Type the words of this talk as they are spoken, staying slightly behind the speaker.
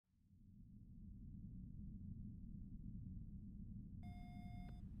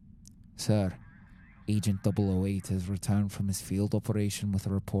Sir, Agent 008 has returned from his field operation with a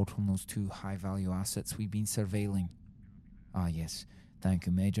report on those 2 high-value assets we've been surveilling. Ah, yes. Thank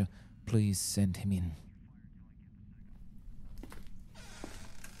you, Major. Please send him in.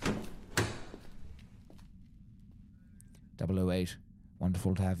 .008,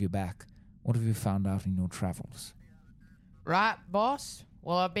 wonderful to have you back. What have you found out in your travels? Right, boss.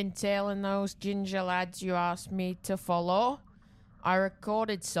 Well, I've been tailing those ginger lads you asked me to follow. I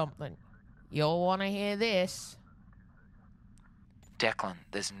recorded something. You'll want to hear this. Declan,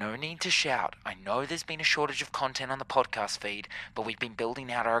 there's no need to shout. I know there's been a shortage of content on the podcast feed, but we've been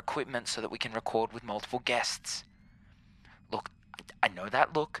building out our equipment so that we can record with multiple guests. Look, I know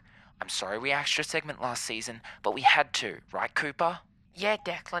that look. I'm sorry we axed your segment last season, but we had to, right, Cooper? Yeah,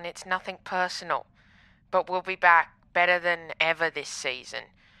 Declan, it's nothing personal. But we'll be back better than ever this season,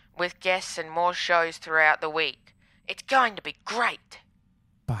 with guests and more shows throughout the week. It's going to be great.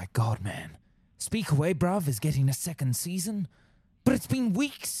 By God, man. Speak Away Bruv is getting a second season? But it's been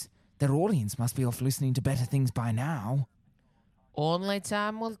weeks. Their audience must be off listening to better things by now. Only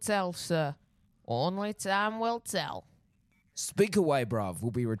time will tell, sir. Only time will tell. Speak Away Bruv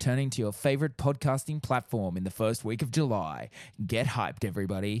will be returning to your favorite podcasting platform in the first week of July. Get hyped,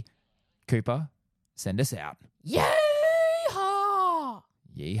 everybody. Cooper, send us out. Yeehaw!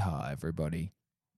 Yeehaw, everybody.